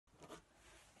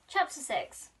Chapter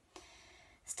 6.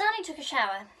 Stanley took a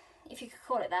shower, if you could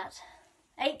call it that,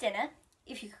 ate dinner,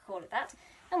 if you could call it that,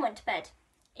 and went to bed,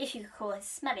 if you could call his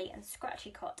smelly and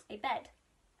scratchy cot a bed.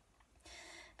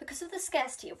 Because of the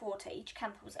scarcity of water, each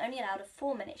camper was only allowed a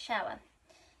 4-minute shower.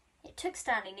 It took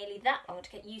Stanley nearly that long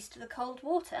to get used to the cold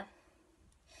water.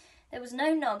 There was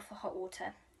no knob for hot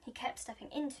water. He kept stepping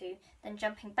into, then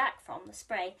jumping back from, the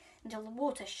spray until the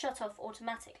water shut off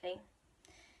automatically.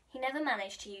 He never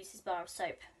managed to use his bar of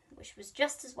soap, which was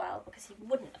just as well because he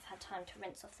wouldn't have had time to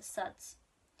rinse off the suds.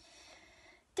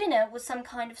 Dinner was some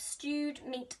kind of stewed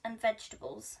meat and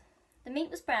vegetables. The meat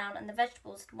was brown and the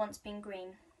vegetables had once been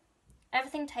green.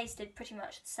 Everything tasted pretty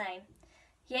much the same.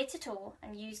 He ate it all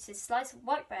and used his slice of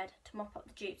white bread to mop up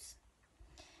the juice.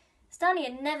 Stanley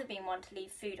had never been one to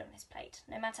leave food on his plate,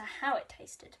 no matter how it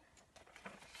tasted.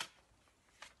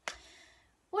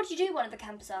 "What did you do?" one of the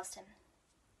campers asked him.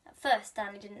 At first,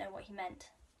 Stanley didn't know what he meant.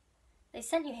 "They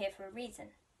sent you here for a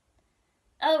reason."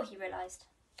 "Oh," he realised,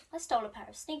 "I stole a pair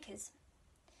of sneakers."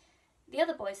 The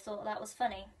other boys thought that was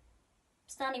funny.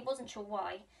 Stanley wasn't sure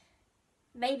why.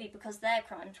 Maybe because their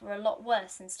crimes were a lot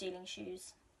worse than stealing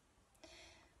shoes.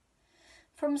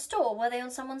 "From a store, were they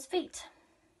on someone's feet?"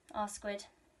 asked Squid.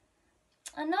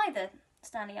 "Neither,"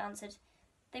 Stanley answered.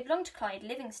 "They belonged to Clyde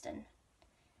Livingston."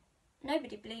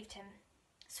 Nobody believed him.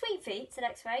 "Sweet feet," said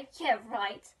X-Ray. "Yeah,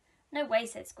 right." "No way,"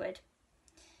 said Squid.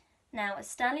 Now, as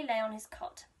Stanley lay on his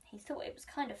cot, he thought it was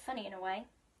kind of funny in a way.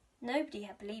 Nobody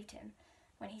had believed him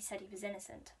when he said he was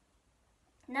innocent.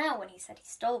 Now, when he said he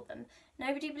stole them,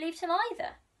 nobody believed him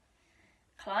either.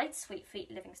 Clyde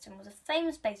Sweetfeet Livingston was a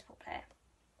famous baseball player.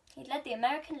 He'd led the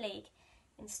American League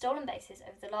in stolen bases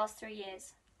over the last 3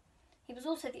 years. He was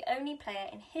also the only player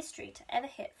in history to ever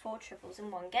hit 4 triples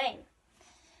in one game.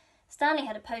 Stanley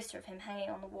had a poster of him hanging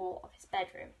on the wall of his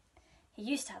bedroom. He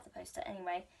used to have the poster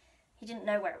anyway. He didn't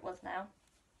know where it was now.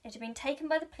 It had been taken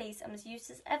by the police and was used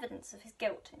as evidence of his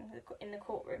guilt in the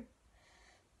courtroom.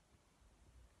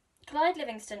 Clyde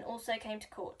Livingston also came to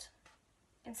court.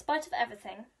 In spite of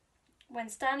everything, when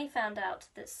Stanley found out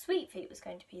that Sweetfeet was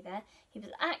going to be there, he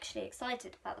was actually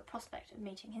excited about the prospect of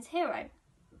meeting his hero.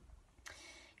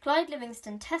 Clyde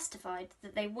Livingston testified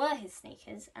that they were his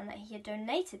sneakers and that he had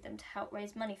donated them to help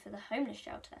raise money for the homeless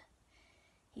shelter.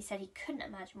 He said he couldn't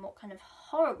imagine what kind of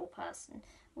horrible person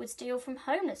would steal from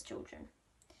homeless children.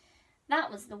 That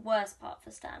was the worst part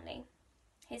for Stanley.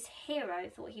 His hero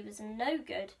thought he was a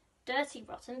no-good, dirty,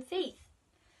 rotten thief.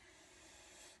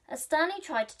 As Stanley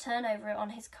tried to turn over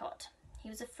on his cot, he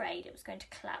was afraid it was going to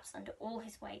collapse under all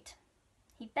his weight.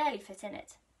 He barely fit in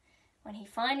it. When he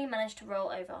finally managed to roll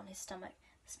over on his stomach,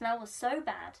 the smell was so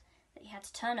bad that he had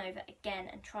to turn over again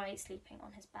and try sleeping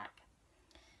on his back.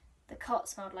 The cot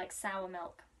smelled like sour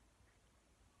milk.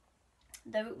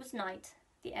 Though it was night,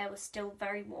 the air was still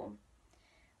very warm.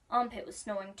 Armpit was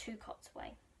snoring 2 cots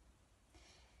away.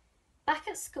 Back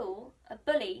at school, a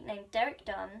bully named Derek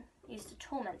Dunn used to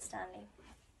torment Stanley.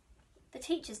 The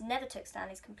teachers never took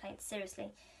Stanley's complaints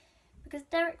seriously because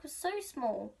Derek was so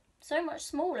small, so much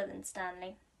smaller than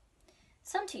Stanley.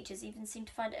 Some teachers even seemed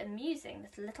to find it amusing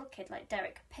that a little kid like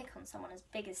Derek could pick on someone as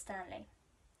big as Stanley.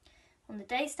 On the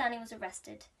day Stanley was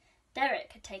arrested,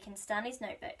 Derek had taken Stanley's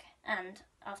notebook and,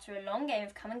 after a long game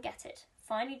of come and get it,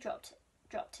 finally dropped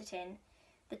it in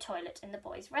the toilet in the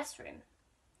boys' restroom.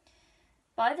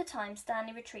 By the time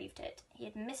Stanley retrieved it, he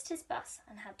had missed his bus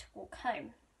and had to walk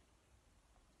home.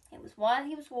 It was while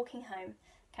he was walking home,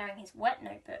 carrying his wet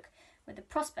notebook, with the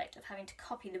prospect of having to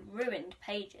copy the ruined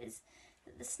pages,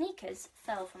 that the sneakers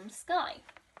fell from the sky.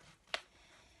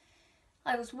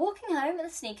 "I was walking home and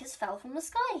the sneakers fell from the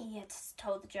sky," he had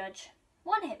told the judge.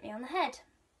 "One hit me on the head.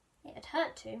 It had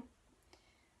hurt too."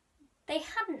 They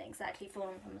hadn't exactly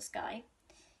fallen from the sky.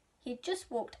 He had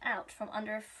just walked out from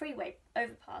under a freeway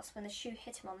overpass when the shoe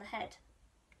hit him on the head.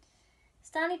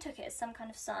 Stanley took it as some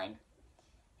kind of sign.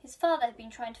 His father had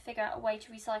been trying to figure out a way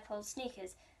to recycle old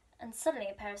sneakers, and suddenly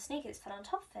a pair of sneakers fell on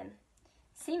top of him,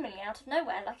 seemingly out of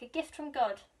nowhere, like a gift from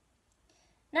God.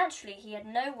 Naturally, he had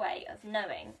no way of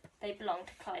knowing they belonged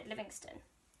to Clyde Livingston.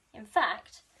 In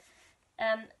fact,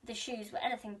 the shoes were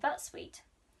anything but sweet.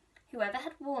 Whoever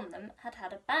had worn them had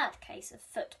had a bad case of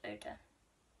foot odour.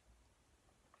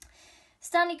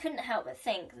 Stanley couldn't help but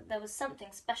think that there was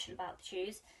something special about the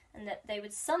shoes and that they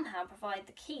would somehow provide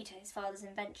the key to his father's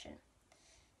invention.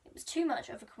 It was too much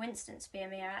of a coincidence to be a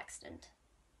mere accident.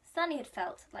 Stanley had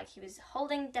felt like he was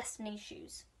holding Destiny's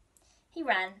shoes. He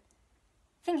ran.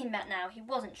 Thinking back now, he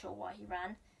wasn't sure why he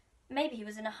ran. Maybe he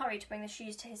was in a hurry to bring the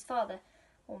shoes to his father,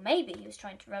 or maybe he was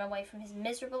trying to run away from his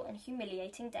miserable and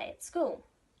humiliating day at school.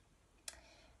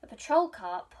 A patrol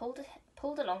car pulled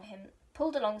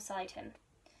alongside him.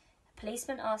 A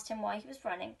policeman asked him why he was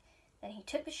running. Then he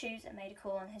took the shoes and made a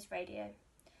call on his radio.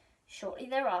 Shortly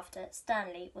thereafter,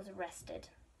 Stanley was arrested.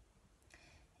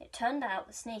 It turned out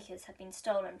the sneakers had been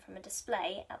stolen from a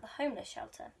display at the homeless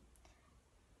shelter.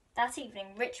 That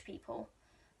evening, rich people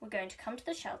were going to come to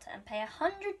the shelter and pay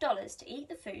 $100 to eat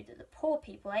the food that the poor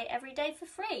people ate every day for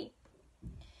free.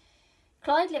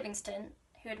 Clyde Livingston,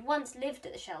 who had once lived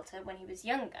at the shelter when he was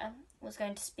younger, was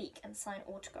going to speak and sign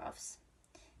autographs.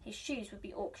 His shoes would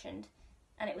be auctioned,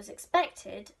 and it was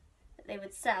expected that they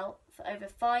would sell for over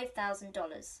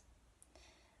 $5,000.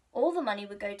 All the money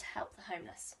would go to help the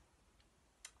homeless.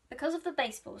 Because of the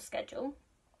baseball schedule,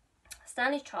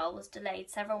 Stanley's trial was delayed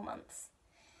several months.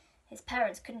 His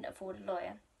parents couldn't afford a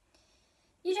lawyer.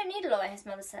 "You don't need a lawyer," his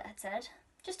mother had said.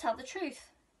 "Just tell the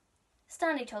truth."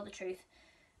 Stanley told the truth,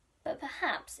 but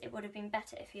perhaps it would have been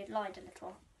better if he had lied a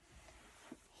little.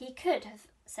 He could have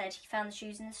said he found the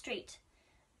shoes in the street.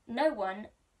 No one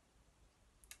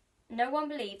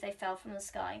believed they fell from the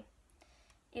sky.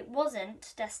 It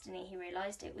wasn't destiny, he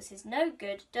realised. It was his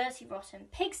no-good, dirty, rotten,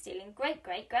 pig-stealing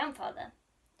great-great-grandfather.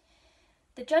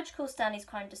 The judge called Stanley's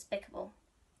crime despicable.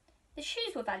 The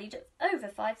shoes were valued at over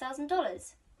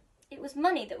 $5,000. It was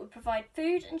money that would provide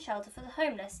food and shelter for the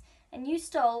homeless, and you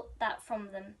stole that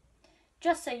from them,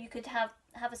 just so you could have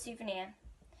a souvenir.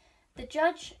 The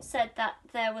judge said that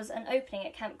there was an opening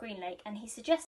at Camp Green Lake, and he suggested